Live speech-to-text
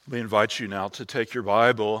We invite you now to take your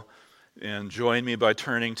Bible and join me by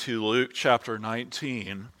turning to Luke chapter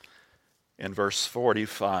 19 and verse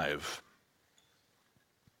 45.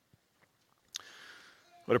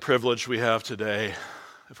 What a privilege we have today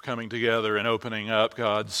of coming together and opening up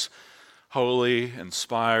God's holy,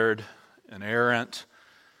 inspired, inerrant,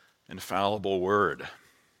 infallible word.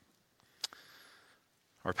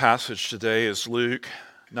 Our passage today is Luke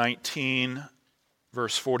 19,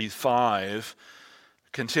 verse 45,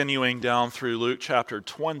 continuing down through Luke chapter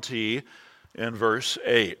 20 and verse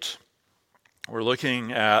 8. We're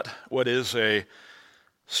looking at what is a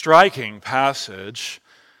striking passage.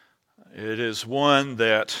 It is one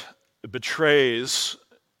that betrays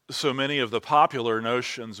so many of the popular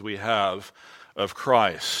notions we have of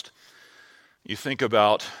Christ. You think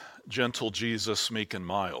about gentle Jesus, meek and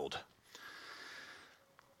mild.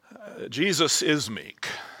 Jesus is meek.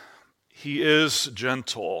 He is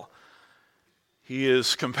gentle. He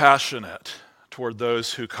is compassionate toward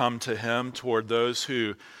those who come to him, toward those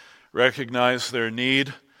who recognize their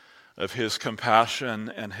need of his compassion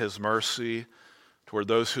and his mercy, toward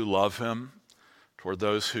those who love him, toward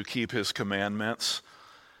those who keep his commandments.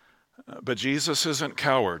 But Jesus isn't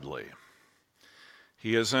cowardly.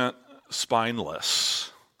 He isn't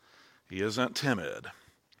spineless. He isn't timid.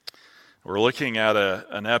 We're looking at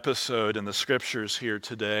an episode in the scriptures here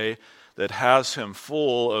today that has him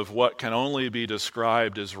full of what can only be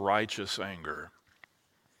described as righteous anger.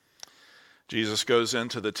 Jesus goes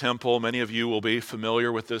into the temple. Many of you will be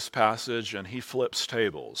familiar with this passage, and he flips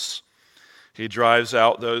tables. He drives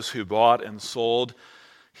out those who bought and sold.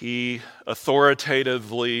 He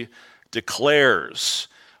authoritatively declares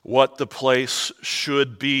what the place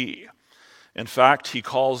should be. In fact, he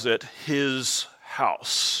calls it his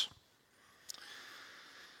house.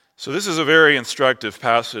 So this is a very instructive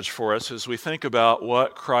passage for us as we think about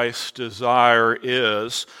what Christ's desire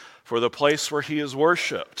is for the place where he is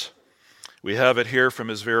worshiped. We have it here from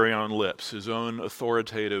his very own lips, his own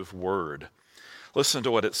authoritative word. Listen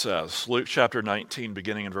to what it says. Luke chapter 19,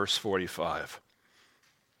 beginning in verse 45.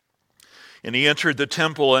 And he entered the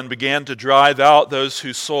temple and began to drive out those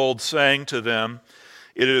who sold, saying to them,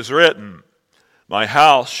 "It is written, 'My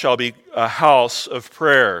house shall be a house of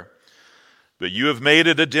prayer,' but you have made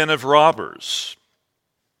it a den of robbers."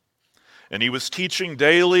 And he was teaching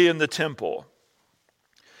daily in the temple.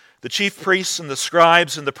 The chief priests and the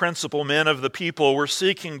scribes and the principal men of the people were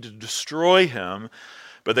seeking to destroy him,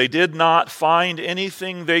 but they did not find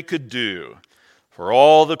anything they could do, for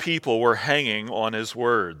all the people were hanging on his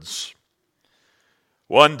words.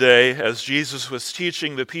 One day, as Jesus was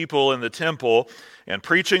teaching the people in the temple and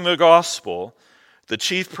preaching the gospel, the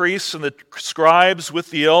chief priests and the scribes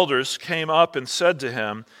with the elders came up and said to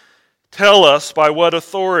him, "Tell us by what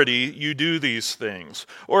authority you do these things,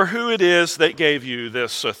 or who it is that gave you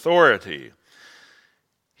this authority."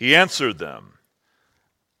 He answered them,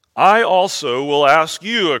 "I also will ask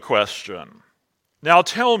you a question. Now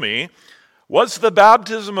tell me, was the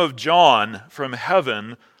baptism of John from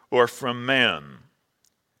heaven or from man?"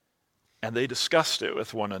 And they discussed it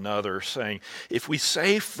with one another, saying, If we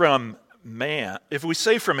say from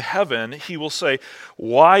heaven, he will say,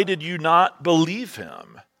 "Why did you not believe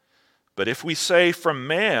him?" But if we say from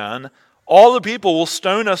man, all the people will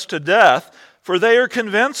stone us to death, for they are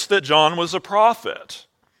convinced that John was a prophet.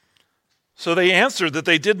 So they answered that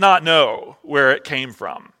they did not know where it came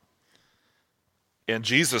from. And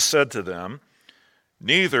Jesus said to them,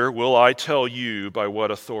 "Neither will I tell you by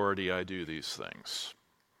what authority I do these things."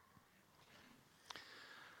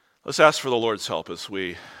 Let's ask for the Lord's help as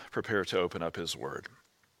we prepare to open up his word.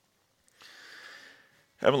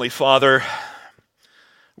 Heavenly Father,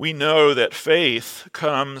 we know that faith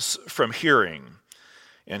comes from hearing,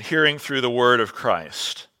 and hearing through the word of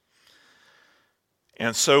Christ.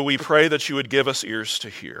 And so we pray that you would give us ears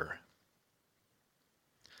to hear.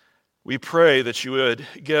 We pray that you would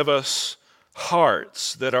give us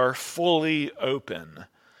hearts that are fully open,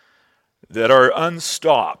 that are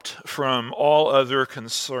unstopped from all other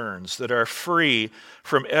concerns, that are free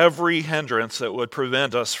from every hindrance that would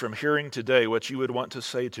prevent us from hearing today what you would want to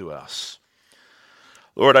say to us.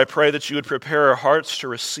 Lord, I pray that you would prepare our hearts to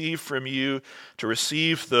receive from you, to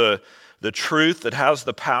receive the truth that has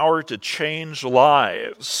the power to change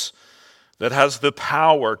lives, that has the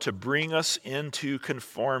power to bring us into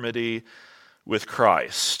conformity with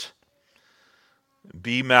Christ.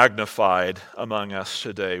 Be magnified among us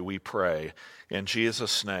today, we pray. In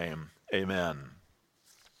Jesus' name, amen.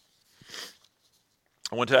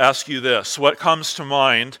 I want to ask you this. What comes to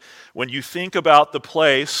mind when you think about the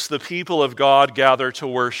place the people of God gather to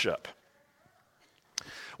worship?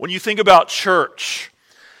 When you think about church,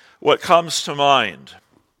 what comes to mind?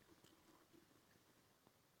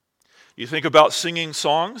 You think about singing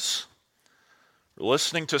songs, or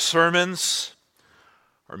listening to sermons,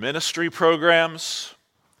 or ministry programs,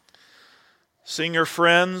 seeing your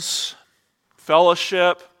friends,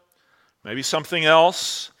 fellowship, maybe something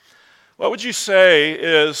else. What would you say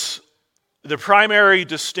is the primary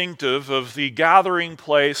distinctive of the gathering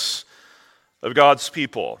place of God's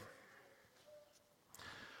people?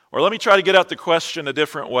 Or let me try to get at the question a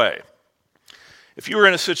different way. If you were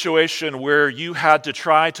in a situation where you had to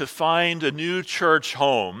try to find a new church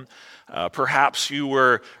home, perhaps you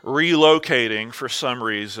were relocating for some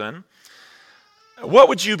reason, what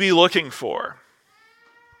would you be looking for?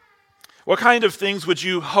 What kind of things would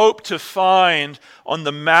you hope to find on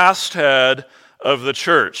the masthead of the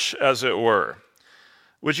church, as it were?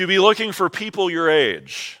 Would you be looking for people your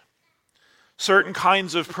age? Certain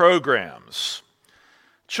kinds of programs?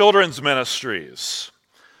 Children's ministries?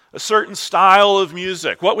 A certain style of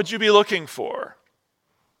music? What would you be looking for?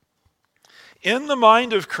 In the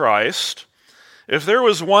mind of Christ, if there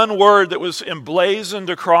was one word that was emblazoned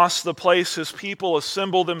across the place his people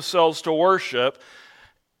assembled themselves to worship,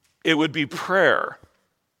 it would be prayer.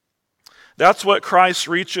 That's what Christ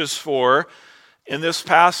reaches for in this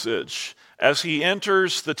passage as he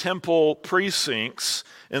enters the temple precincts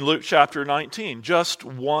in Luke chapter 19. Just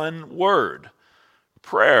one word: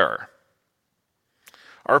 prayer.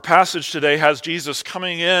 Our passage today has Jesus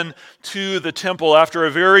coming in to the temple after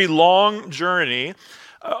a very long journey,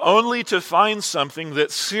 only to find something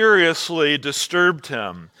that seriously disturbed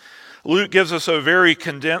him. Luke gives us a very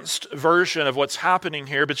condensed version of what's happening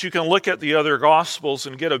here, but you can look at the other Gospels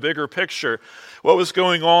and get a bigger picture. What was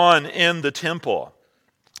going on in the temple?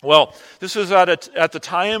 Well, this is at the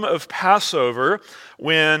time of Passover,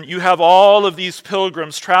 when you have all of these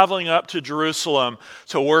pilgrims traveling up to Jerusalem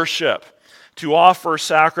to worship, to offer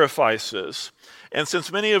sacrifices. And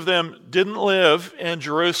since many of them didn't live in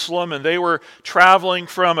Jerusalem and they were traveling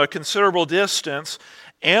from a considerable distance,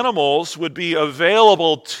 animals would be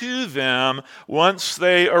available to them once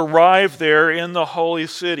they arrived there in the holy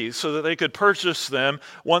city, so that they could purchase them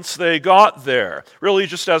once they got there, really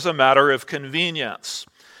just as a matter of convenience.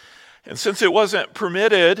 And since it wasn't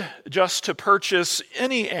permitted just to purchase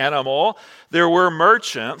any animal, there were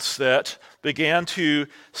merchants that began to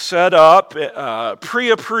set up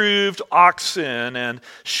pre-approved oxen and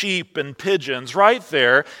sheep and pigeons right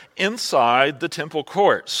there inside the temple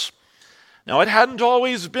courts. Now, it hadn't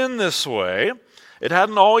always been this way. It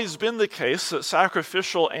hadn't always been the case that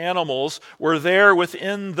sacrificial animals were there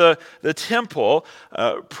within the temple.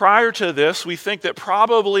 Prior to this, we think that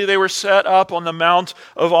probably they were set up on the Mount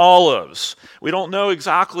of Olives. We don't know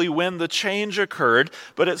exactly when the change occurred,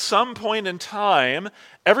 but at some point in time,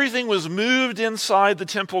 everything was moved inside the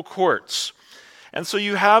temple courts. And so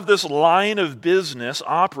you have this line of business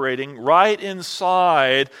operating right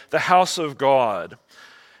inside the house of God.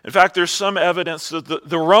 In fact, there's some evidence that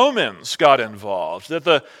the Romans got involved, that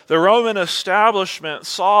the Roman establishment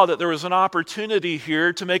saw that there was an opportunity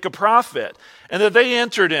here to make a profit, and that they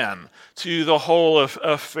entered in to the whole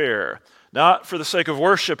affair. Not for the sake of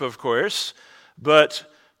worship, of course,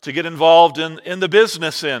 but to get involved in the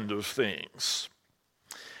business end of things.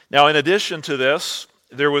 Now, in addition to this,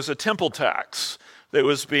 there was a temple tax that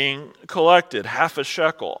was being collected, half a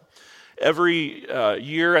shekel. Every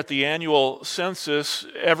year at the annual census,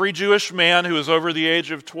 every Jewish man who was over the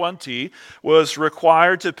age of 20 was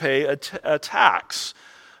required to pay a tax.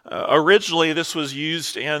 Originally, this was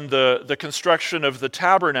used in the construction of the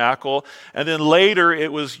tabernacle, and then later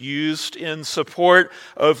it was used in support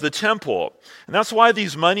of the temple. And that's why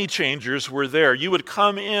these money changers were there. You would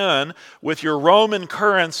come in with your Roman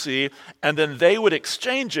currency, and then they would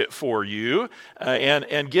exchange it for you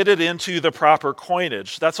and get it into the proper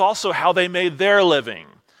coinage. That's also how they made their living,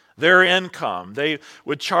 their income. They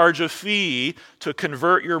would charge a fee to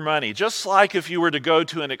convert your money, just like if you were to go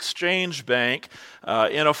to an exchange bank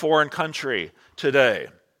in a foreign country today.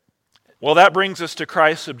 Well, that brings us to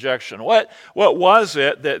Christ's objection. What was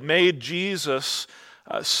it that made Jesus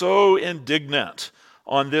so indignant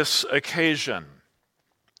on this occasion?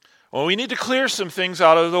 Well, we need to clear some things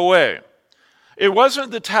out of the way. It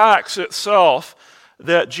wasn't the tax itself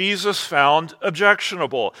that Jesus found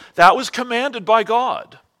objectionable. That was commanded by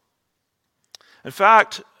God. In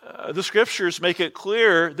fact, the scriptures make it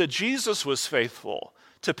clear that Jesus was faithful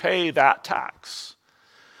to pay that tax.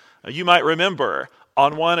 You might remember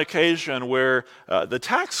on one occasion where the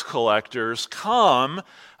tax collectors come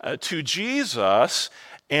to Jesus,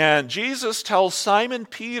 and Jesus tells Simon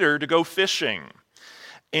Peter to go fishing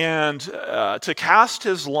and to cast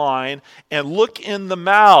his line and look in the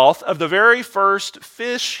mouth of the very first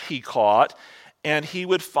fish he caught, and he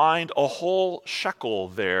would find a whole shekel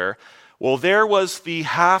there, Well, there was the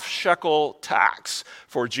half shekel tax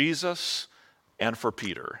for Jesus and for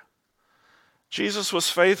Peter. Jesus was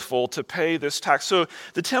faithful to pay this tax. So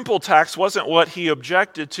the temple tax wasn't what he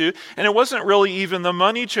objected to, and it wasn't really even the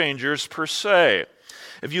money changers per se.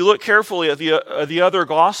 If you look carefully at the other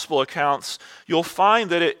gospel accounts, you'll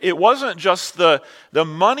find that it wasn't just the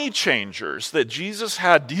money changers that Jesus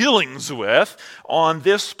had dealings with on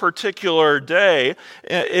this particular day.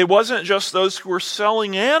 It wasn't just those who were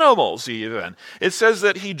selling animals even. It says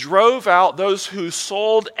that he drove out those who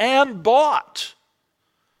sold and bought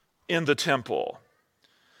in the temple.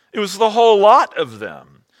 It was the whole lot of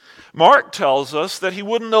them. Mark tells us that he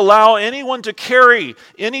wouldn't allow anyone to carry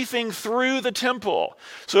anything through the temple.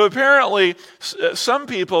 So apparently, some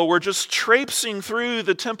people were just traipsing through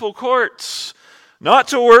the temple courts, not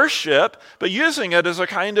to worship, but using it as a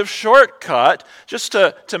kind of shortcut just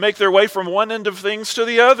to make their way from one end of things to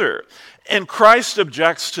the other. And Christ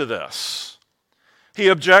objects to this. He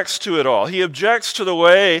objects to it all. He objects to the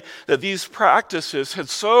way that these practices had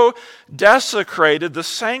so desecrated the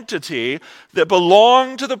sanctity that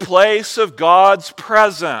belonged to the place of God's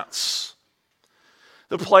presence,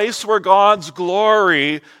 the place where God's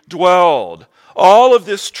glory dwelled. All of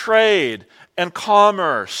this trade and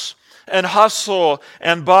commerce and hustle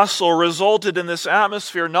and bustle resulted in this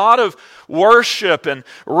atmosphere not of worship and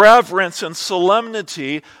reverence and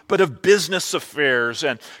solemnity, but of business affairs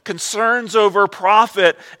and concerns over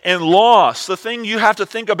profit and loss, the thing you have to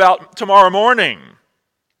think about tomorrow morning.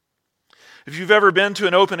 If you've ever been to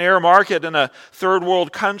an open-air market in a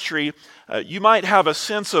third-world country, you might have a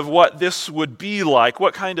sense of what this would be like,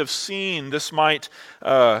 what kind of scene this might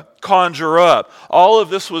conjure up. All of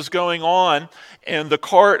this was going on in the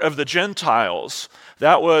court of the Gentiles.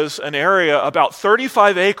 That was an area about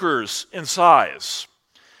 35 acres in size.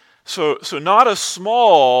 So not a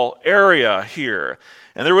small area here.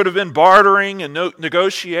 And there would have been bartering and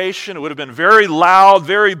negotiation. It would have been very loud,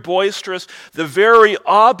 very boisterous, the very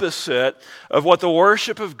opposite of what the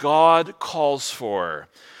worship of God calls for.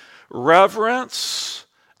 Reverence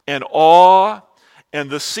and awe and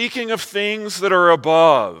the seeking of things that are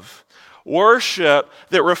above. Worship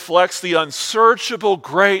that reflects the unsearchable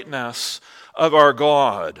greatness of our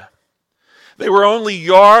God. They were only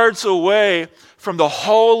yards away from the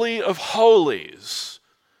Holy of Holies.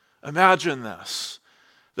 Imagine this.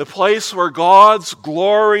 The place where God's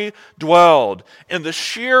glory dwelled, and the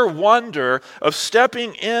sheer wonder of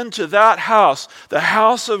stepping into that house, the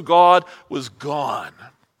house of God, was gone.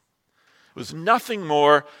 It was nothing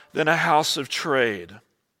more than a house of trade.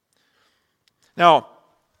 Now,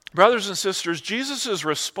 brothers and sisters, Jesus'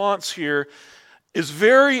 response here is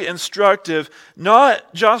very instructive,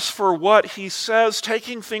 not just for what he says,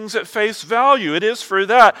 taking things at face value. It is for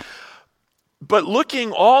that. But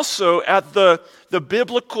looking also at the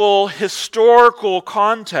biblical, historical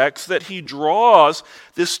context that he draws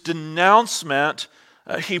this denouncement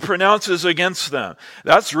he pronounces against them.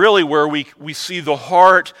 That's really where we see the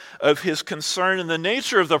heart of his concern and the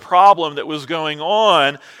nature of the problem that was going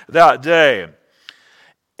on that day.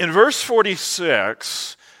 In verse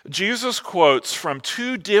 46, Jesus quotes from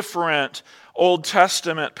two different Old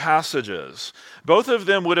Testament passages. Both of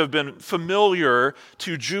them would have been familiar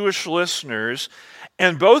to Jewish listeners,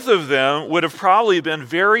 and both of them would have probably been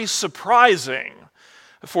very surprising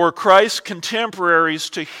for Christ's contemporaries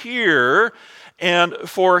to hear, and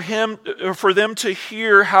for them to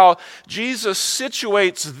hear how Jesus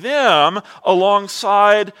situates them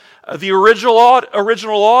alongside the original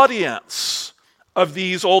audience of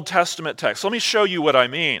these Old Testament texts. Let me show you what I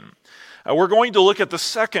mean. We're going to look at the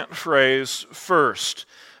second phrase first,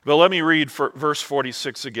 but let me read verse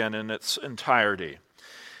 46 again in its entirety.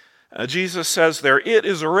 Jesus says there, "It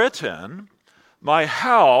is written, my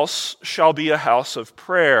house shall be a house of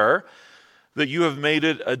prayer, that you have made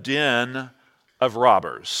it a den of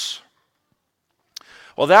robbers."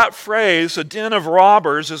 Well, that phrase, a den of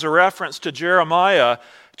robbers, is a reference to Jeremiah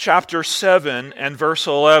chapter 7 and verse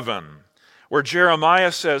 11, where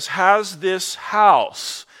Jeremiah says, "Has this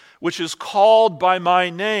house, which is called by my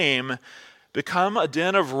name, become a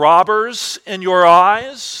den of robbers in your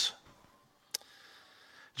eyes?"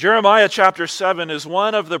 Jeremiah chapter 7 is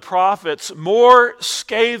one of the prophet's more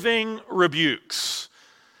scathing rebukes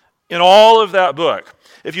in all of that book.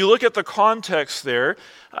 If you look at the context there,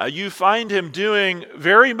 you find him doing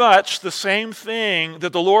very much the same thing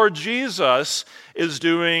that the Lord Jesus is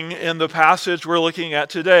doing in the passage we're looking at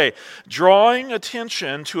today, drawing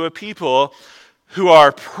attention to a people who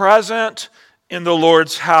are present in the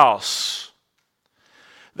Lord's house.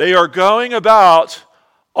 They are going about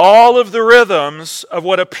all of the rhythms of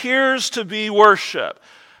what appears to be worship.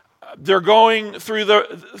 They're going through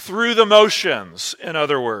the motions, in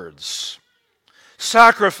other words.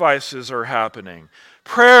 Sacrifices are happening.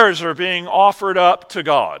 Prayers are being offered up to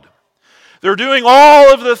God. They're doing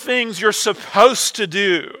all of the things you're supposed to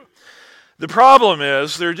do. The problem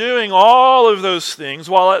is they're doing all of those things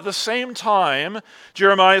while at the same time,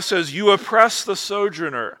 Jeremiah says, you oppress the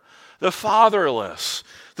sojourner, the fatherless,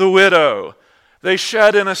 the widow. They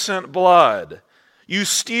shed innocent blood. You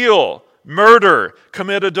steal, murder,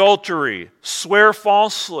 commit adultery, swear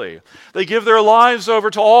falsely. They give their lives over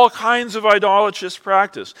to all kinds of idolatrous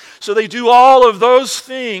practice. So they do all of those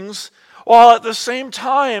things while at the same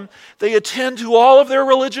time they attend to all of their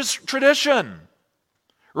religious tradition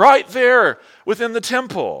right there within the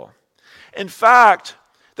temple. In fact,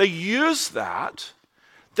 they use their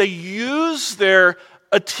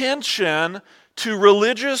attention to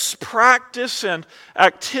religious practice and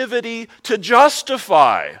activity to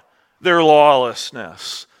justify their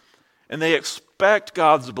lawlessness. And they expect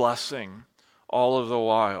God's blessing all of the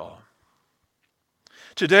while.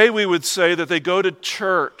 Today we would say that they go to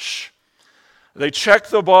church, they check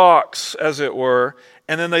the box, as it were,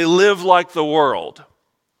 and then they live like the world.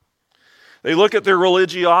 They look at their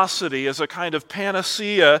religiosity as a kind of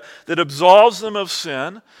panacea that absolves them of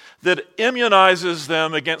sin, that immunizes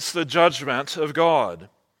them against the judgment of God.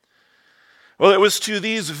 Well, it was to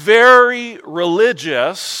these very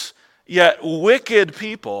religious yet wicked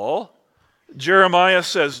people, Jeremiah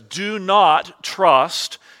says, do not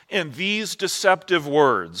trust in these deceptive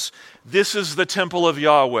words. This is the temple of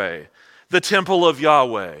Yahweh, the temple of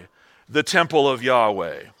Yahweh, the temple of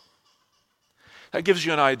Yahweh. That gives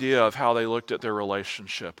you an idea of how they looked at their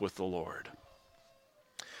relationship with the Lord.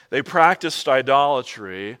 They practiced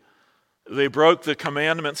idolatry, they broke the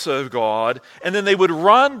commandments of God, and then they would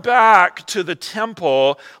run back to the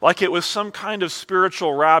temple like it was some kind of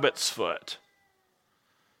spiritual rabbit's foot,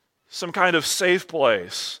 some kind of safe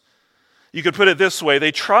place. You could put it this way,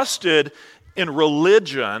 they trusted in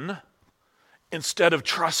religion instead of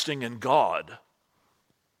trusting in God.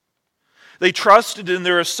 They trusted in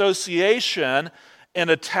their association and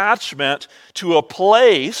attachment to a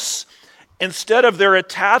place instead of their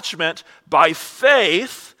attachment by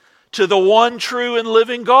faith to the one true and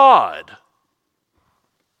living God.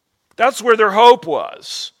 That's where their hope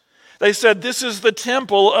was. They said, this is the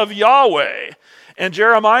temple of Yahweh. And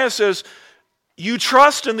Jeremiah says, you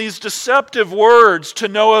trust in these deceptive words to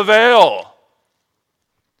no avail.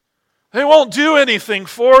 They won't do anything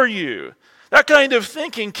for you. That kind of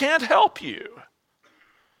thinking can't help you.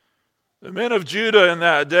 The men of Judah in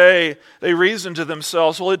that day, they reasoned to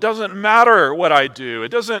themselves, well, it doesn't matter what I do. It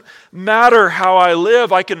doesn't matter how I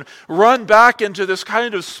live. I can run back into this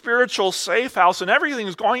kind of spiritual safe house and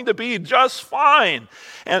everything's going to be just fine.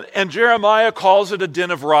 And Jeremiah calls it a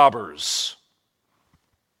den of robbers.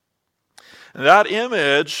 And that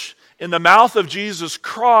image in the mouth of Jesus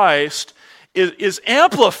Christ is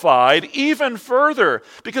amplified even further,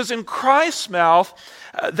 because in Christ's mouth,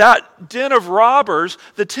 that den of robbers,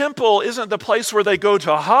 the temple isn't the place where they go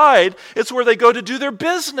to hide, it's where they go to do their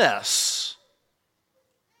business.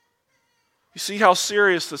 You see how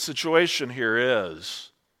serious the situation here is.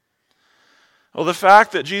 Well, the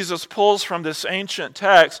fact that Jesus pulls from this ancient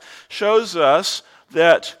text shows us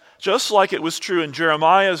that just like it was true in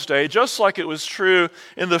Jeremiah's day, just like it was true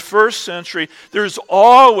in the first century, there's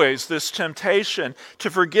always this temptation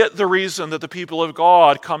to forget the reason that the people of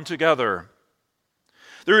God come together.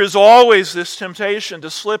 There is always this temptation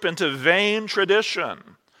to slip into vain tradition,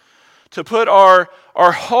 to put our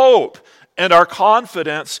hope and our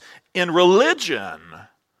confidence in religion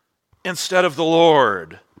instead of the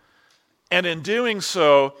Lord, and in doing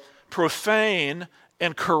so, profane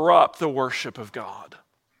and corrupt the worship of God.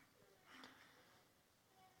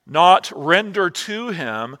 Not render to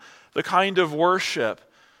him the kind of worship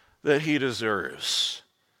that he deserves.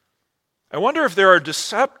 I wonder if there are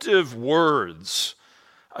deceptive words,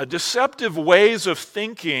 deceptive ways of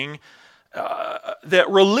thinking that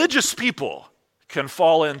religious people can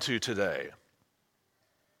fall into today.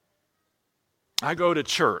 I go to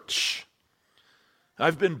church.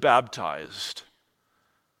 I've been baptized.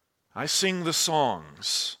 I sing the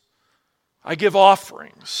songs. I give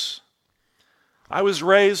offerings. I was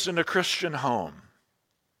raised in a Christian home.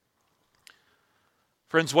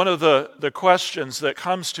 Friends, one of the questions that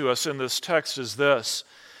comes to us in this text is this: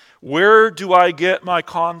 where do I get my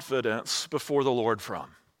confidence before the Lord from?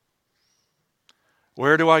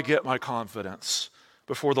 Where do I get my confidence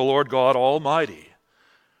before the Lord God Almighty?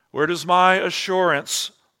 Where does my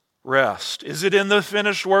assurance rest? Is it in the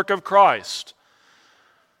finished work of Christ?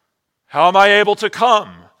 How am I able to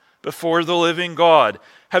come before the living God?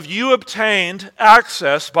 have you obtained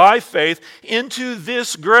access by faith into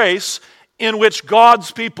this grace in which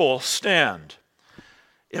God's people stand?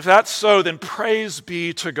 If that's so, then praise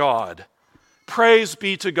be to God. Praise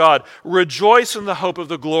be to God. Rejoice in the hope of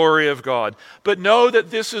the glory of God. But know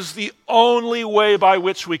that this is the only way by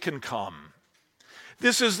which we can come.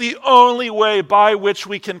 This is the only way by which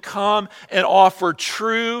we can come and offer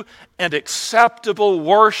true and acceptable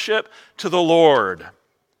worship to the Lord.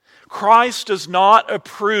 Christ does not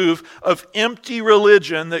approve of empty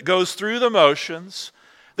religion that goes through the motions,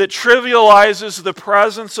 that trivializes the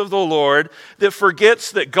presence of the Lord, that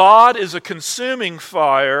forgets that God is a consuming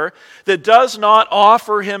fire, that does not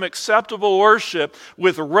offer him acceptable worship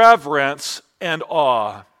with reverence and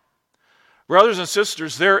awe. Brothers and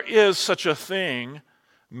sisters, there is such a thing,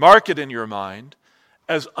 mark it in your mind,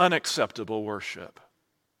 as unacceptable worship.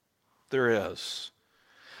 There is.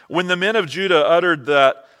 When the men of Judah uttered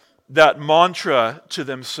that mantra to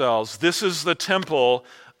themselves, "This is the temple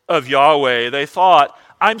of Yahweh," they thought,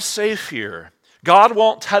 "I'm safe here. God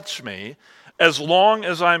won't touch me as long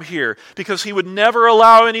as I'm here," because he would never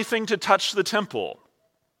allow anything to touch the temple.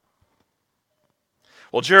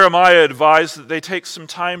 Well, Jeremiah advised that they take some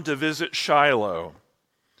time to visit Shiloh,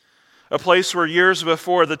 a place where years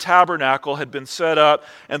before the tabernacle had been set up,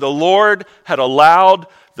 and the Lord had allowed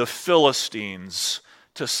the Philistines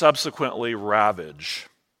to subsequently ravage.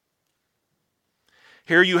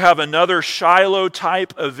 Here you have another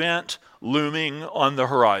Shiloh-type event looming on the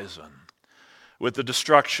horizon with the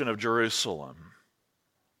destruction of Jerusalem.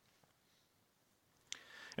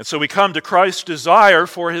 And so we come to Christ's desire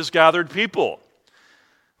for his gathered people.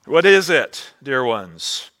 What is it, dear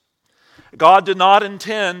ones? God did not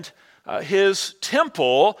intend his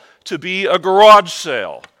temple to be a garage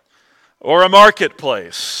sale or a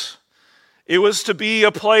marketplace. It was to be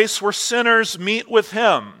a place where sinners meet with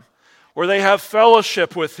him, where they have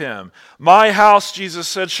fellowship with him. My house, Jesus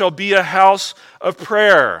said, shall be a house of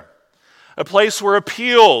prayer, a place where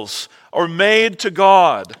appeals are made to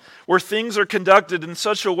God, where things are conducted in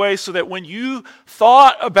such a way so that when you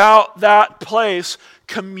thought about that place,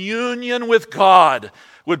 communion with God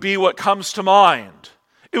would be what comes to mind.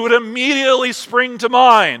 It would immediately spring to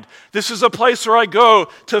mind. This is a place where I go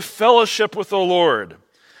to fellowship with the Lord.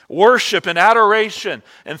 Worship and adoration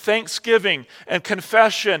and thanksgiving and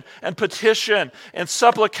confession and petition and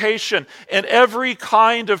supplication and every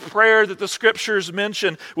kind of prayer that the Scriptures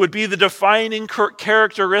mention would be the defining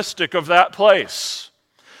characteristic of that place.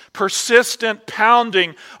 Persistent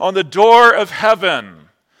pounding on the door of heaven,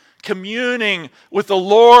 communing with the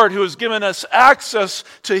Lord who has given us access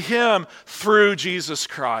to him through Jesus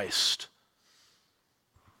Christ.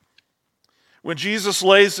 When Jesus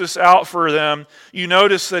lays this out for them, you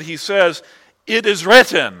notice that he says, "It is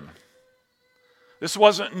written." This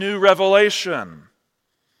wasn't new revelation.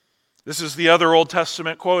 This is the other Old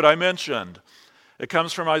Testament quote I mentioned. It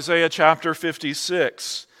comes from Isaiah chapter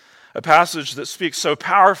 56, a passage that speaks so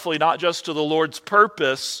powerfully not just to the Lord's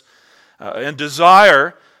purpose and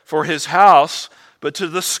desire for his house, but to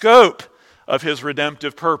the scope of his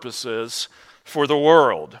redemptive purposes for the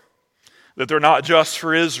world, that they're not just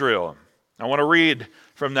for Israel. I want to read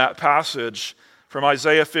from that passage from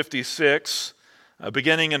Isaiah 56,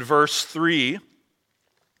 beginning in verse 3.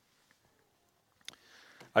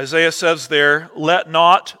 Isaiah says there, "Let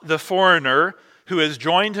not the foreigner who has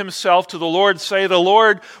joined himself to the Lord say, 'The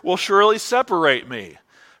Lord will surely separate me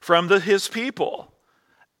from his people.'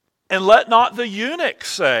 And let not the eunuch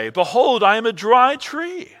say, 'Behold, I am a dry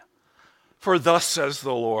tree.' For thus says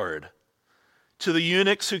the Lord, to the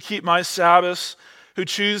eunuchs who keep my Sabbaths, who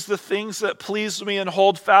choose the things that please me and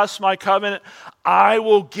hold fast my covenant, I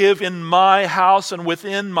will give in my house and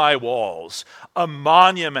within my walls a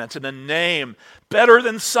monument and a name better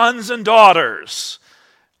than sons and daughters.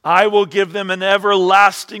 I will give them an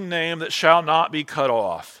everlasting name that shall not be cut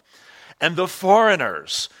off. And the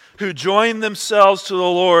foreigners who join themselves to the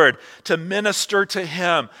Lord to minister to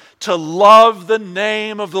him, to love the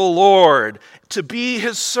name of the Lord, to be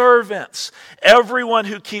his servants, everyone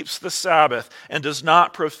who keeps the Sabbath and does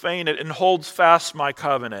not profane it and holds fast my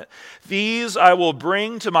covenant, these I will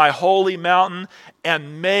bring to my holy mountain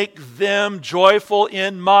and make them joyful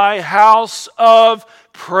in my house of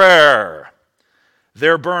prayer.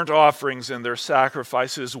 Their burnt offerings and their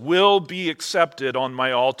sacrifices will be accepted on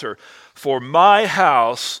my altar, for my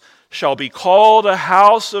house shall be called a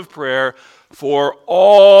house of prayer for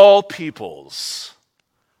all peoples."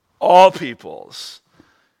 All peoples.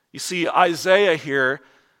 You see, Isaiah here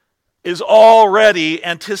is already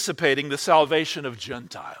anticipating the salvation of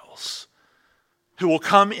Gentiles who will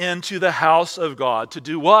come into the house of God to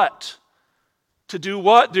do what? To do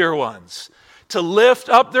what, dear ones? to lift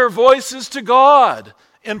up their voices to God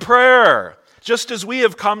in prayer, just as we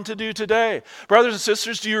have come to do today. Brothers and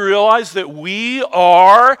sisters, do you realize that we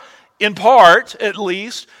are, in part at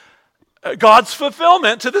least, God's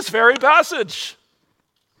fulfillment to this very passage?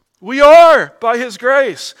 We are, by His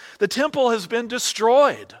grace. The temple has been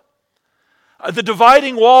destroyed. The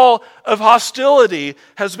dividing wall of hostility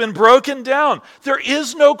has been broken down. There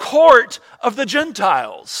is no court of the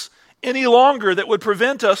Gentiles any longer that would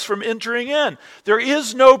prevent us from entering in. There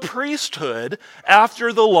is no priesthood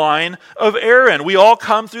after the line of Aaron. We all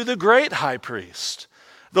come through the great high priest,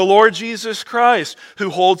 the Lord Jesus Christ, who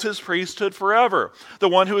holds His priesthood forever, the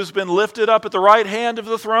one who has been lifted up at the right hand of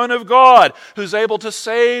the throne of God, who's able to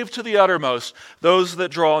save to the uttermost those that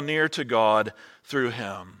draw near to God through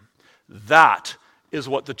Him. That is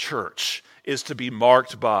what the church is to be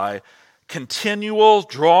marked by: continual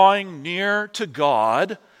drawing near to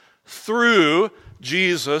God through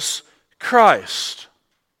Jesus Christ.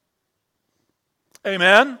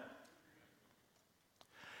 Amen?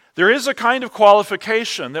 There is a kind of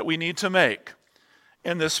qualification that we need to make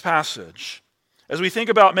in this passage as we think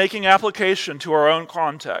about making application to our own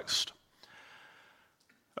context.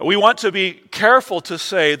 We want to be careful to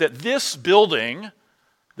say that this building,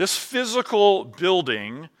 this physical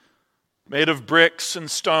building made of bricks and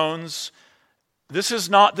stones, this is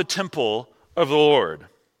not the temple of the Lord.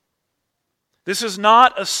 This is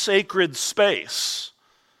not a sacred space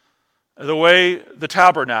the way the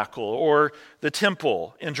tabernacle or the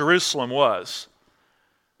temple in Jerusalem was.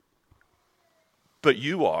 But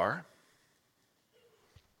you are.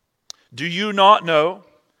 Do you not know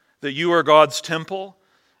that you are God's temple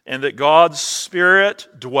and that God's Spirit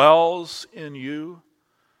dwells in you?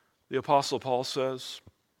 The Apostle Paul says.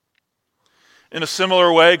 In a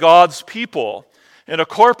similar way, God's people, in a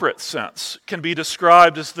corporate sense, can be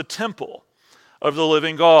described as the temple of the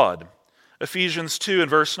living God. Ephesians 2 and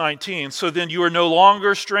verse 19, so then you are no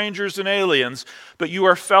longer strangers and aliens, but you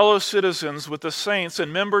are fellow citizens with the saints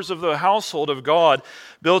and members of the household of God,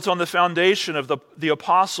 built on the foundation of the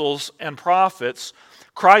apostles and prophets,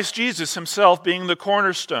 Christ Jesus Himself being the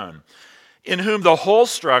cornerstone, in whom the whole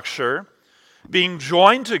structure, being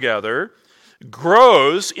joined together,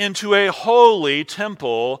 grows into a holy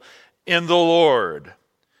temple in the Lord.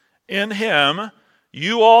 In Him,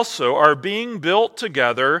 you also are being built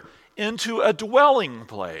together into a dwelling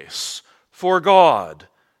place for God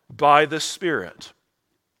by the Spirit.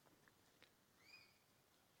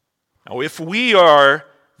 Now, if we are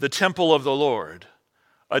the temple of the Lord,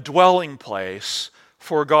 a dwelling place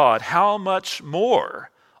for God, how much more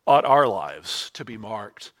ought our lives to be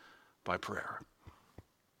marked by prayer?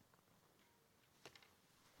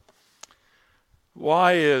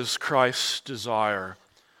 Why is Christ's desire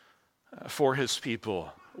for His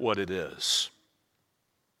people what it is?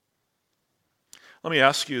 Let me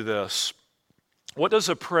ask you this. What does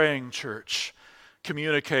a praying church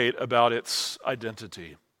communicate about its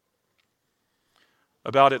identity,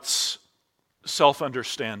 about its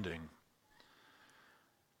self-understanding,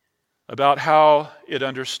 about how it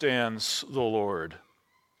understands the Lord?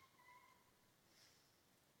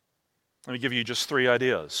 Let me give you just 3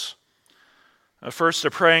 ideas. First,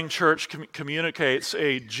 a praying church communicates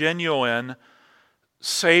a genuine,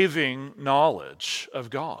 saving knowledge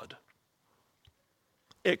of God.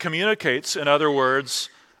 It communicates, in other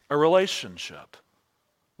words, a relationship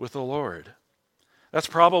with the Lord. That's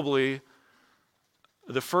probably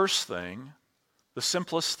the first thing, the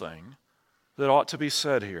simplest thing that ought to be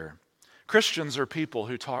said here. Christians are people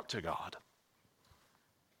who talk to God.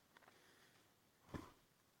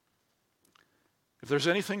 If there's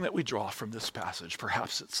anything that we draw from this passage,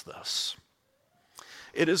 perhaps it's this.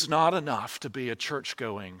 It is not enough to be a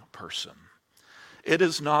church-going person. It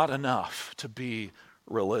is not enough to be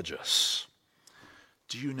religious.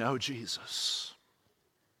 Do you know Jesus?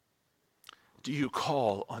 Do you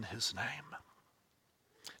call on His name?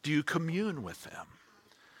 Do you commune with Him?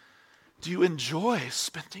 Do you enjoy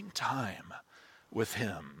spending time with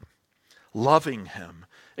Him, loving Him,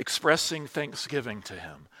 expressing thanksgiving to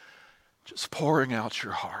Him, just pouring out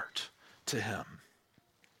your heart to Him?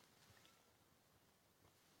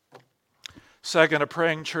 Second, a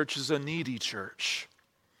praying church is a needy church.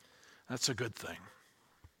 That's a good thing.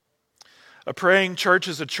 A praying church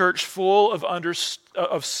is a church full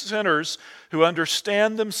of sinners who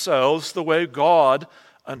understand themselves the way God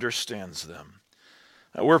understands them.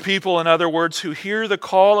 We're people, in other words, who hear the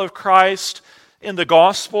call of Christ in the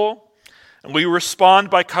gospel, and we respond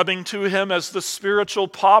by coming to Him as the spiritual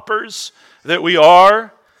paupers that we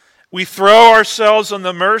are. We throw ourselves on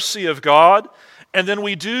the mercy of God, and then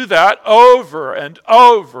we do that over and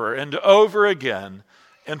over and over again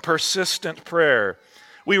and persistent prayer.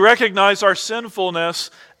 We recognize our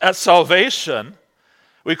sinfulness at salvation.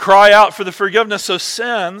 We cry out for the forgiveness of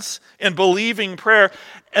sins in believing prayer.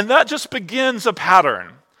 And that just begins a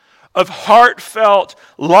pattern of heartfelt,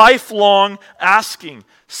 lifelong asking,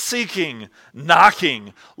 seeking,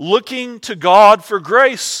 knocking, looking to God for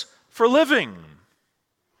grace for living.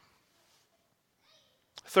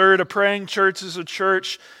 Third, a praying church is a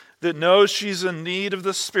church that knows she's in need of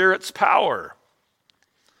the Spirit's power.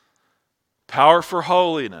 Power for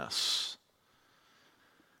holiness.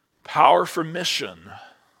 Power for mission.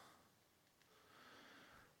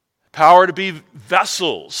 Power to be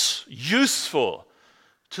vessels, useful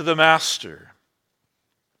to the Master.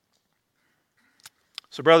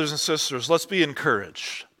 So, brothers and sisters, let's be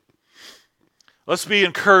encouraged. Let's be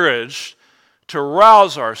encouraged to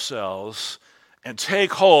rouse ourselves and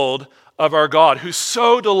take hold of our God, who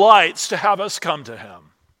so delights to have us come to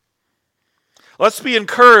Him. Let's be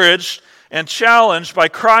encouraged and challenged by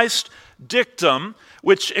Christ's dictum,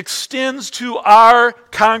 which extends to our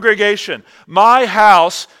congregation. My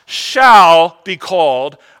house shall be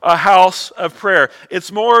called a house of prayer.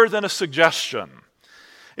 It's more than a suggestion.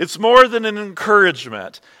 It's more than an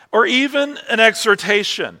encouragement or even an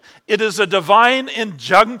exhortation. It is a divine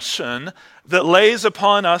injunction that lays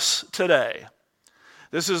upon us today.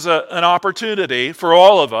 This is an opportunity for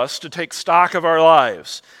all of us to take stock of our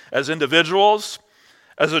lives as individuals,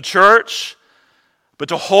 as a church, but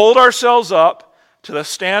to hold ourselves up to the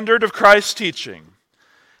standard of Christ's teaching.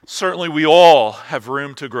 Certainly we all have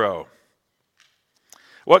room to grow.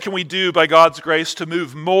 What can we do by God's grace to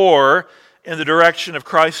move more in the direction of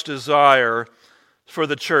Christ's desire for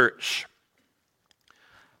the church?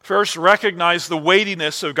 First, recognize the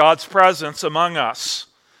weightiness of God's presence among us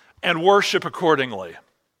and worship accordingly.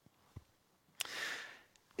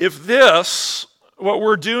 If this, what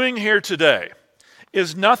we're doing here today,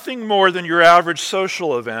 is nothing more than your average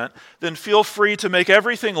social event, then feel free to make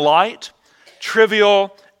everything light,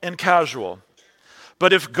 trivial, and casual.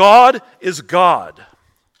 But if God is God,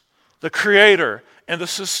 the creator and the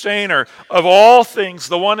sustainer of all things,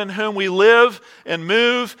 the one in whom we live and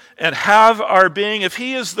move and have our being, if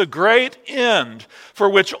He is the great end for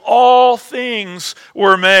which all things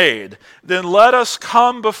were made, then let us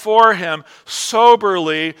come before Him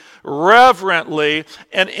soberly, reverently,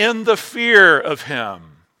 and in the fear of Him.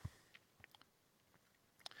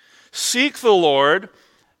 Seek the Lord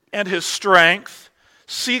and His strength.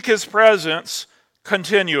 Seek His presence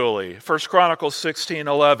continually. 1 Chronicles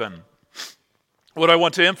 16:11. What I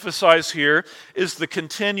want to emphasize here is the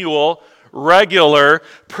continual, regular,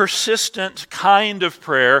 persistent kind of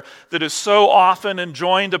prayer that is so often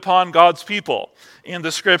enjoined upon God's people in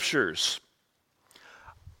the Scriptures.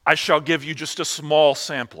 I shall give you just a small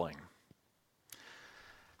sampling.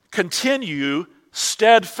 Continue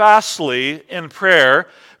steadfastly in prayer,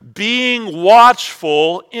 being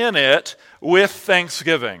watchful in it with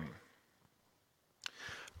thanksgiving.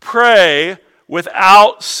 Pray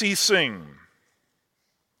without ceasing.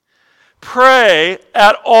 Pray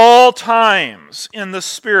at all times in the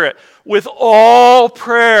Spirit with all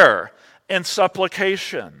prayer and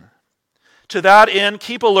supplication. To that end,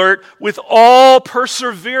 keep alert with all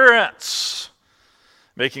perseverance,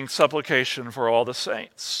 making supplication for all the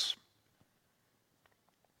saints.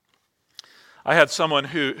 I had someone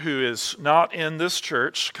who is not in this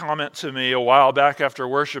church comment to me a while back after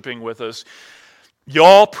worshiping with us,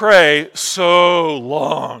 "Y'all pray so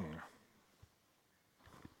long."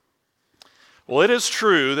 Well, it is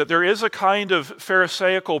true that there is a kind of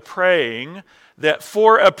Pharisaical praying that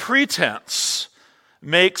for a pretense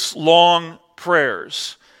makes long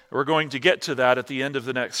prayers. We're going to get to that at the end of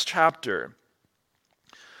the next chapter.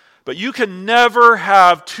 But you can never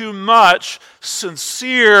have too much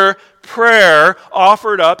sincere prayer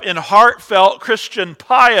offered up in heartfelt Christian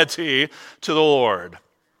piety to the Lord.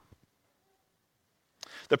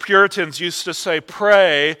 The Puritans used to say,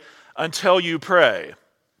 "Pray until you pray."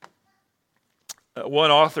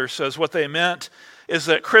 One author says what they meant is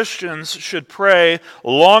that Christians should pray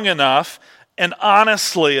long enough and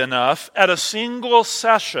honestly enough at a single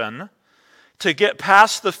session to get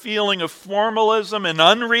past the feeling of formalism and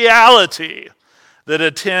unreality that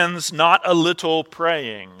attends not a little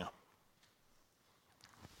praying.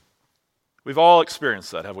 We've all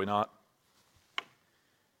experienced that, have we not?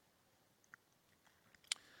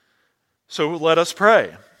 So let us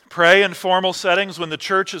pray. Pray in formal settings when the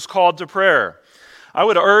church is called to prayer. I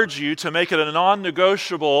would urge you to make it a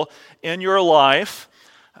non-negotiable in your life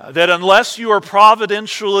that unless you are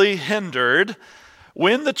providentially hindered,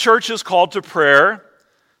 when the church is called to prayer,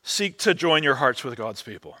 seek to join your hearts with God's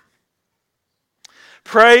people.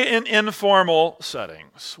 Pray in informal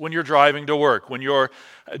settings, when you're driving to work, when you're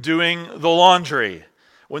doing the laundry,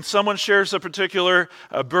 when someone shares a particular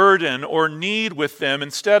burden or need with them.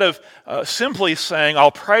 Instead of simply saying,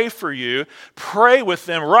 I'll pray for you, pray with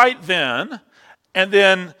them right then, and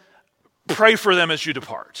then pray for them as you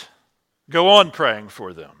depart. Go on praying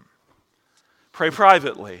for them. Pray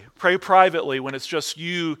privately. Pray privately when it's just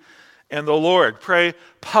you and the Lord. Pray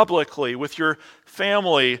publicly with your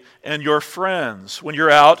family and your friends when you're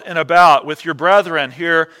out and about with your brethren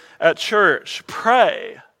here at church.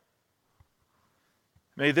 Pray.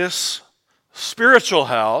 May this spiritual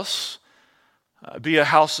house be a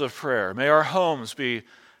house of prayer. May our homes be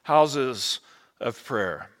houses of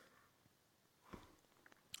prayer.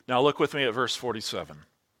 Now look with me at verse 47.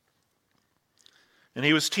 And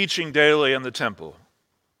he was teaching daily in the temple.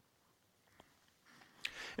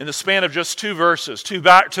 In the span of just two verses, two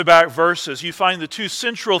back-to-back verses, you find the two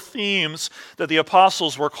central themes that the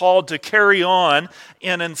apostles were called to carry on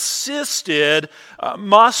and insisted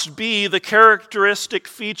must be the characteristic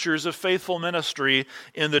features of faithful ministry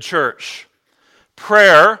in the church.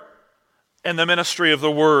 Prayer and the ministry of the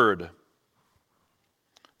word.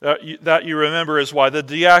 That you remember is why the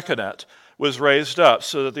diaconate was raised up,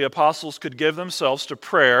 so that the apostles could give themselves to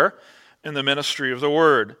prayer and the ministry of the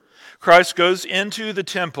word. Christ goes into the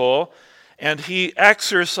temple and he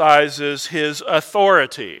exercises his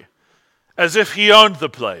authority as if he owned the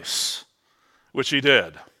place, which he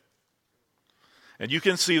did. And you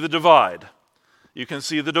can see the divide. You can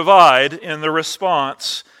see the divide in the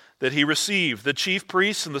response that he received. The chief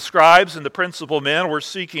priests and the scribes and the principal men were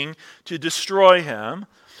seeking to destroy him.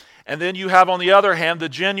 And then you have, on the other hand, the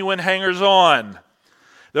genuine hangers-on,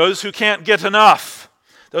 those who can't get enough,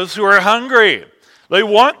 those who are hungry. They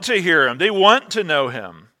want to hear him. They want to know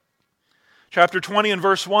him. Chapter 20 and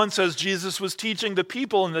verse 1 says Jesus was teaching the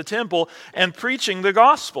people in the temple and preaching the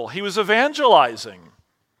gospel. He was evangelizing.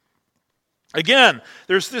 Again,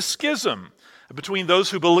 there's this schism between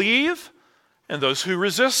those who believe and those who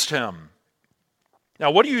resist him.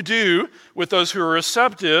 Now, what do you do with those who are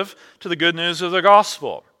receptive to the good news of the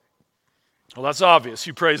gospel? Well, that's obvious.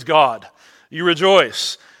 You praise God. You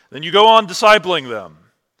rejoice. Then you go on discipling them.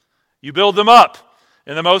 You build them up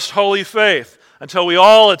in the most holy faith until we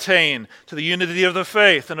all attain to the unity of the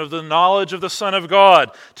faith and of the knowledge of the Son of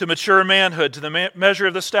God, to mature manhood, to the measure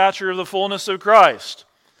of the stature of the fullness of Christ.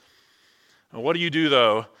 And what do you do,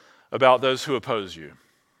 though, about those who oppose you?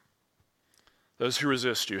 Those who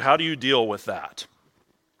resist you? How do you deal with that?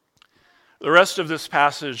 The rest of this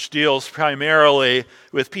passage deals primarily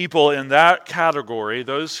with people in that category,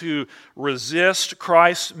 those who resist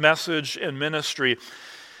Christ's message and ministry.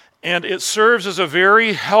 And it serves as a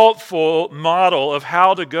very helpful model of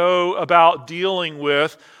how to go about dealing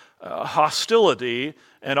with hostility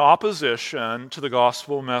and opposition to the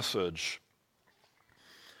gospel message.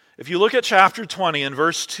 If you look at chapter 20 and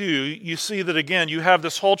verse 2, you see that again you have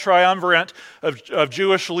this whole triumvirate of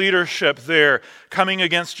Jewish leadership there coming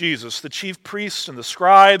against Jesus, the chief priests and the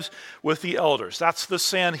scribes with the elders. That's the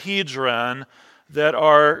Sanhedrin that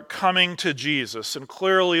are coming to Jesus. And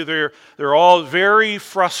clearly they're all very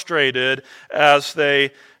frustrated as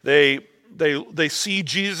they see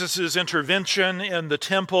Jesus' intervention in the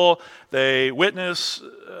temple. They witness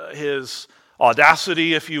his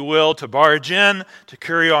audacity, if you will, to barge in, to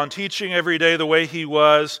carry on teaching every day the way he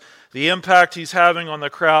was, the impact he's having on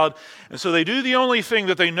the crowd. And so they do the only thing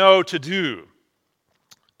that they know to do.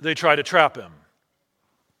 They try to trap him.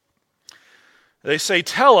 They say,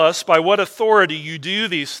 tell us by what authority you do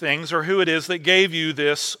these things, or who it is that gave you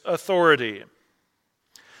this authority.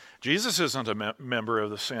 Jesus isn't a member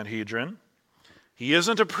of the Sanhedrin. He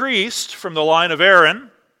isn't a priest from the line of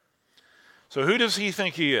Aaron. So who does he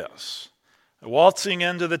think he is? Waltzing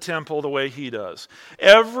into the temple the way he does.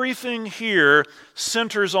 Everything here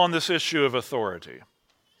centers on this issue of authority.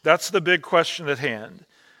 That's the big question at hand.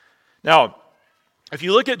 Now, if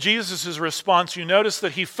you look at Jesus' response, you notice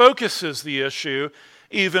that he focuses the issue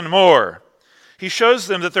even more. He shows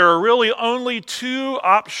them that there are really only two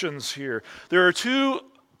options here. There are two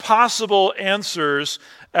possible answers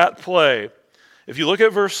at play. If you look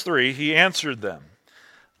at verse 3, he answered them,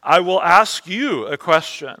 I will ask you a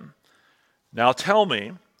question. Now tell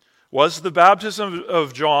me, was the baptism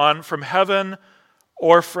of John from heaven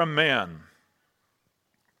or from man?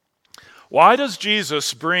 Why does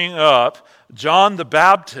Jesus bring up John the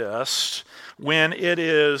Baptist when it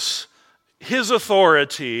is his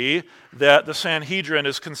authority that the Sanhedrin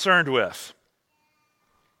is concerned with?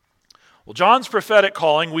 Well, John's prophetic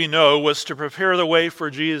calling, we know, was to prepare the way for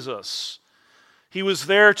Jesus. He was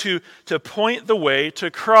there to point the way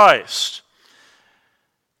to Christ.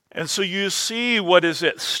 And so you see what is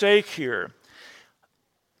at stake here.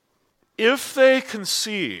 If they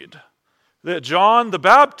concede that John the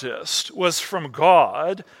Baptist was from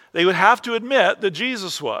God, they would have to admit that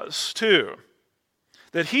Jesus was too,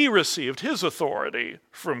 that he received his authority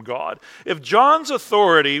from God. If John's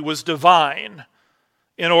authority was divine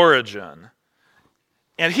in origin,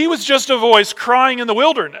 and he was just a voice crying in the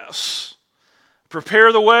wilderness,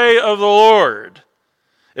 "Prepare the way of the Lord,"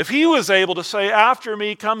 if he was able to say, "After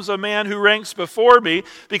me comes a man who ranks before me,"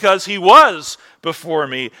 because he was before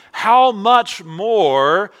me, how much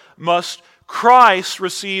more must Christ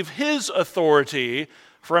receive his authority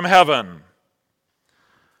from heaven?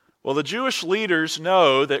 Well, the Jewish leaders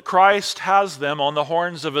know that Christ has them on the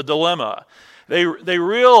horns of a dilemma. They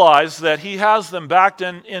realize that he has them backed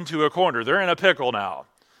into a corner. They're in a pickle now,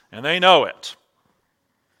 and they know it.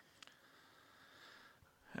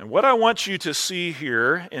 And what I want you to see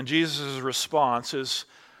here in Jesus' response is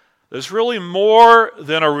there's really more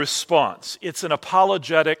than a response. It's an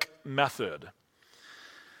apologetic method.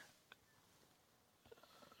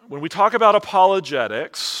 When we talk about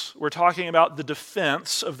apologetics, we're talking about the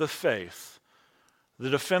defense of the faith, the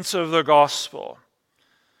defense of the gospel.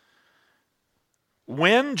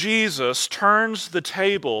 When Jesus turns the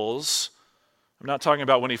tables, I'm not talking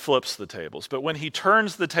about when he flips the tables, but when he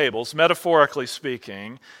turns the tables, metaphorically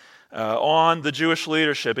speaking, on the Jewish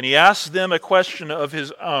leadership, and he asks them a question of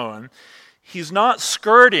his own, he's not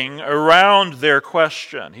skirting around their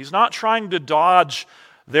question. He's not trying to dodge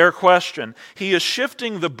their question. He is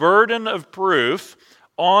shifting the burden of proof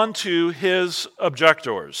onto his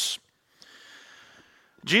objectors.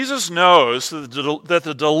 Jesus knows that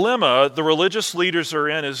the dilemma the religious leaders are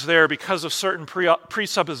in is there because of certain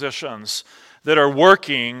presuppositions that are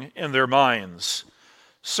working in their minds.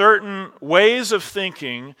 Certain ways of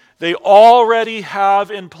thinking they already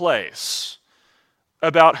have in place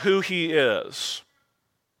about who he is.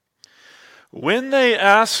 When they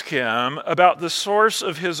ask him about the source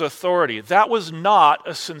of his authority, that was not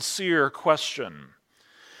a sincere question.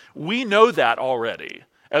 We know that already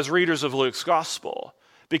as readers of Luke's gospel,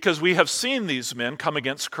 because we have seen these men come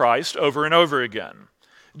against Christ over and over again.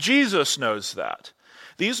 Jesus knows that.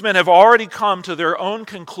 These men have already come to their own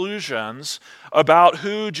conclusions about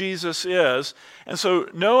who Jesus is, and so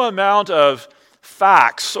no amount of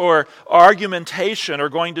facts or argumentation are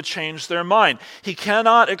going to change their mind. He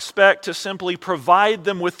cannot expect to simply provide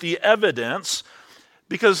them with the evidence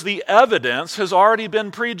because the evidence has already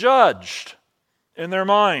been prejudged in their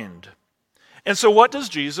mind. And so what does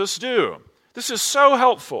Jesus do? This is so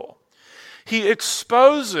helpful. He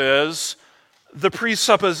exposes the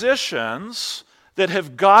presuppositions that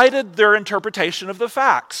have guided their interpretation of the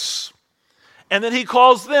facts, and then he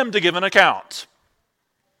calls them to give an account.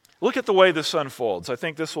 Look at the way this unfolds. I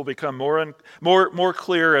think this will become more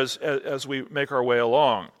clear as we make our way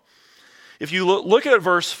along. If you look at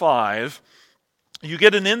verse 5, you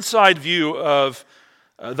get an inside view of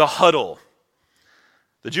the huddle.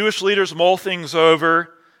 The Jewish leaders mull things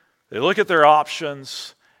over. They look at their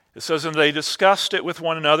options. It says, and they discussed it with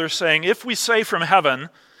one another, saying, "If we say from heaven,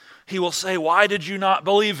 he will say, 'Why did you not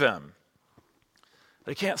believe him?'"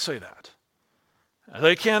 They can't say that.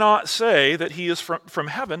 They cannot say that he is from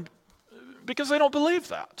heaven because they don't believe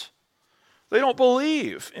that. They don't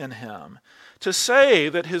believe in him. To say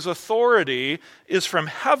that his authority is from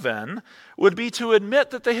heaven would be to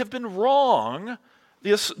admit that they have been wrong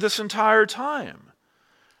this entire time.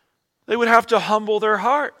 They would have to humble their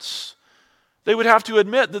hearts. They would have to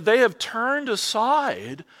admit that they have turned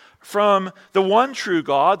aside from the one true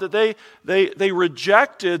God, that they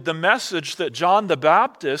rejected the message that John the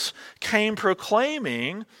Baptist came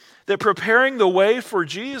proclaiming, that preparing the way for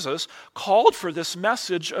Jesus called for this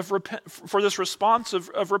message for this response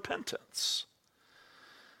of repentance.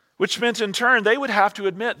 Which meant in turn they would have to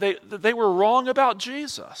admit that they were wrong about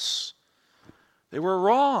Jesus. They were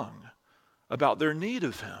wrong about their need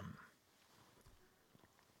of him.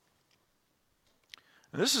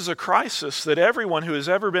 And this is a crisis that everyone who has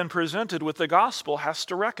ever been presented with the gospel has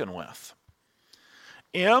to reckon with.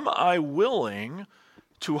 Am I willing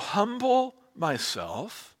to humble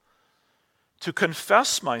myself, to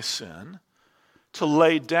confess my sin, to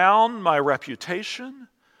lay down my reputation,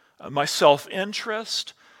 my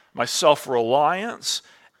self-interest, my self-reliance,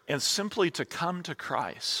 and simply to come to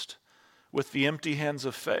Christ with the empty hands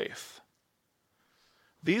of faith?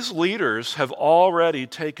 These leaders have already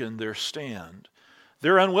taken their stand.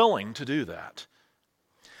 They're unwilling to do that.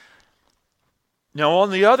 Now, on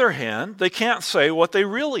the other hand, they can't say what they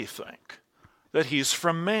really think, that he's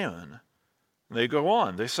from man. They go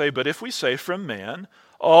on. They say, "But if we say from man,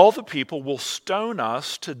 all the people will stone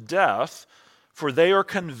us to death for they are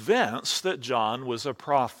convinced that John was a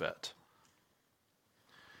prophet.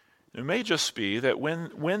 It may just be that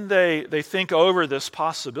when they think over this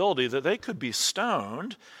possibility that they could be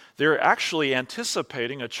stoned, they're actually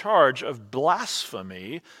anticipating a charge of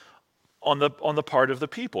blasphemy on the part of the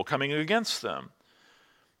people coming against them.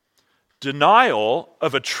 Denial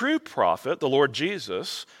of a true prophet, the Lord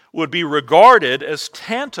Jesus, would be regarded as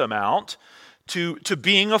tantamount to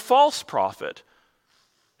being a false prophet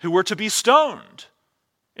who were to be stoned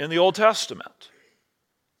in the Old Testament.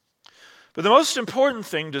 But the most important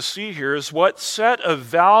thing to see here is what set of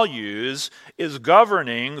values is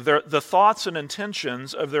governing the thoughts and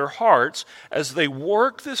intentions of their hearts as they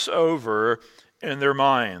work this over in their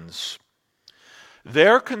minds.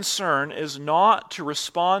 Their concern is not to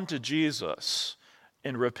respond to Jesus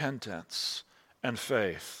in repentance and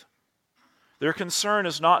faith. Their concern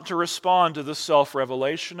is not to respond to the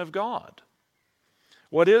self-revelation of God.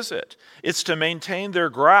 What is it? It's to maintain their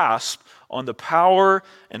grasp on the power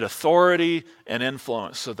and authority and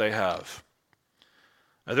influence that they have.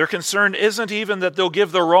 Now, their concern isn't even that they'll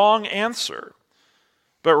give the wrong answer,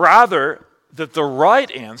 but rather that the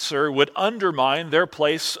right answer would undermine their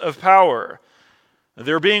place of power.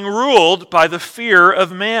 They're being ruled by the fear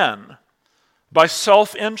of man, by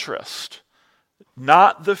self-interest,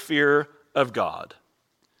 not the fear of God.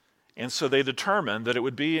 And so they determined that it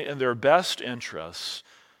would be in their best interests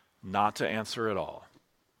not to answer at all.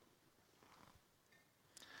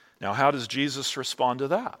 Now, how does Jesus respond to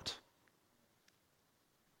that?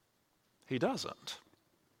 He doesn't.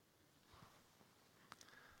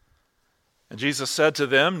 And Jesus said to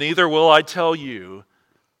them, "Neither will I tell you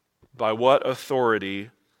by what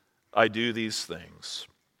authority I do these things."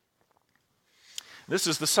 This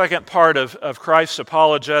is the second part of Christ's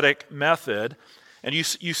apologetic method. And you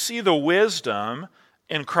see the wisdom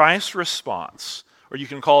in Christ's response, or you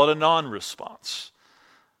can call it a non-response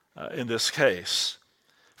in this case.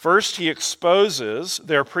 First, he exposes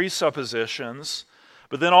their presuppositions,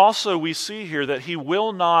 but then also we see here that he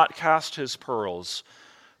will not cast his pearls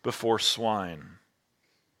before swine.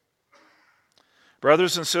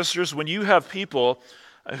 Brothers and sisters, when you have people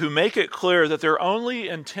who make it clear that their only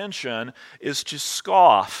intention is to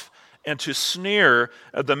scoff and to sneer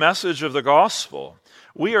at the message of the gospel,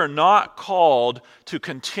 we are not called to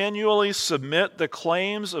continually submit the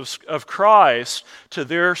claims of Christ to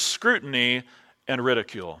their scrutiny and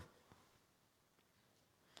ridicule.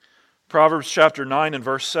 Proverbs chapter 9 and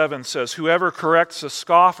verse 7 says, "Whoever corrects a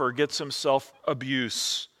scoffer gets himself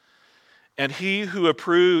abuse, and he who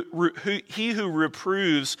reproves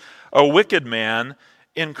a wicked man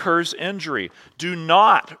incurs injury. Do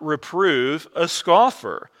not reprove a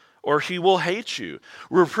scoffer, or he will hate you.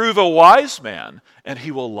 Reprove a wise man, and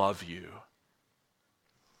he will love you."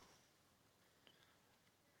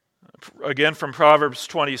 Again from Proverbs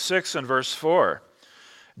 26 and verse 4.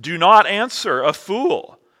 "Do not answer a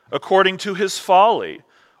fool according to his folly,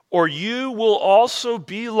 or you will also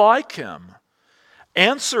be like him.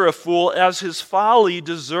 Answer a fool as his folly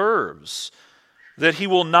deserves, that he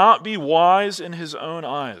will not be wise in his own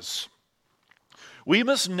eyes." We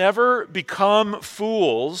must never become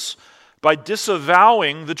fools by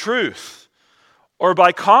disavowing the truth or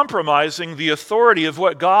by compromising the authority of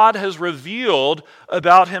what God has revealed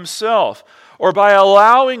about himself, or by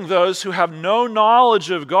allowing those who have no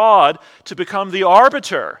knowledge of God to become the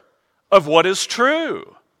arbiter of what is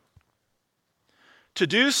true. To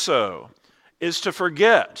do so is to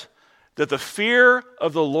forget that the fear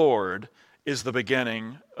of the Lord is the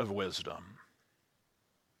beginning of wisdom.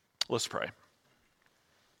 Let's pray.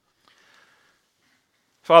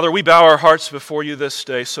 Father, we bow our hearts before you this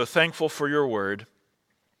day, so thankful for your word.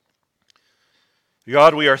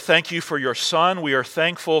 God, we are thank you for your Son. We are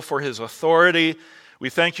thankful for his authority.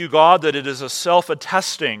 We thank you, God, that it is a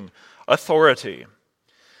self-attesting authority.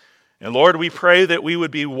 And Lord, we pray that we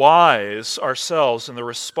would be wise ourselves in our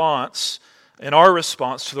response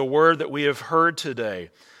to the word that we have heard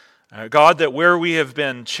today. God, that where we have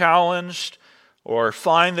been challenged or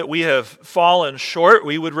find that we have fallen short,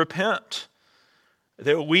 we would repent.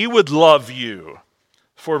 That we would love you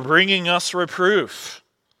for bringing us reproof.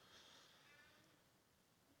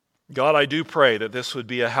 God, I do pray that this would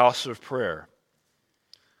be a house of prayer.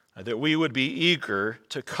 That we would be eager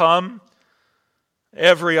to come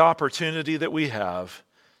every opportunity that we have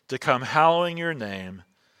to come hallowing your name,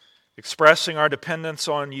 expressing our dependence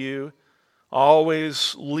on you,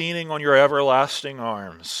 always leaning on your everlasting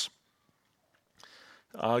arms.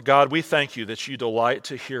 God, we thank you that you delight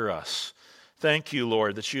to hear us. Thank you,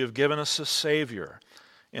 Lord, that you have given us a Savior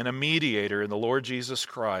and a mediator in the Lord Jesus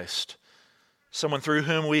Christ, someone through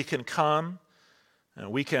whom we can come,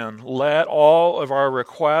 And we can let all of our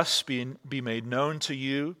requests be made known to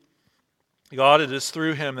you. God, it is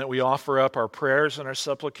through him that we offer up our prayers and our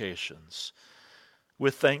supplications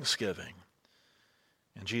with thanksgiving.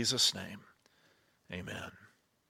 In Jesus' name, amen.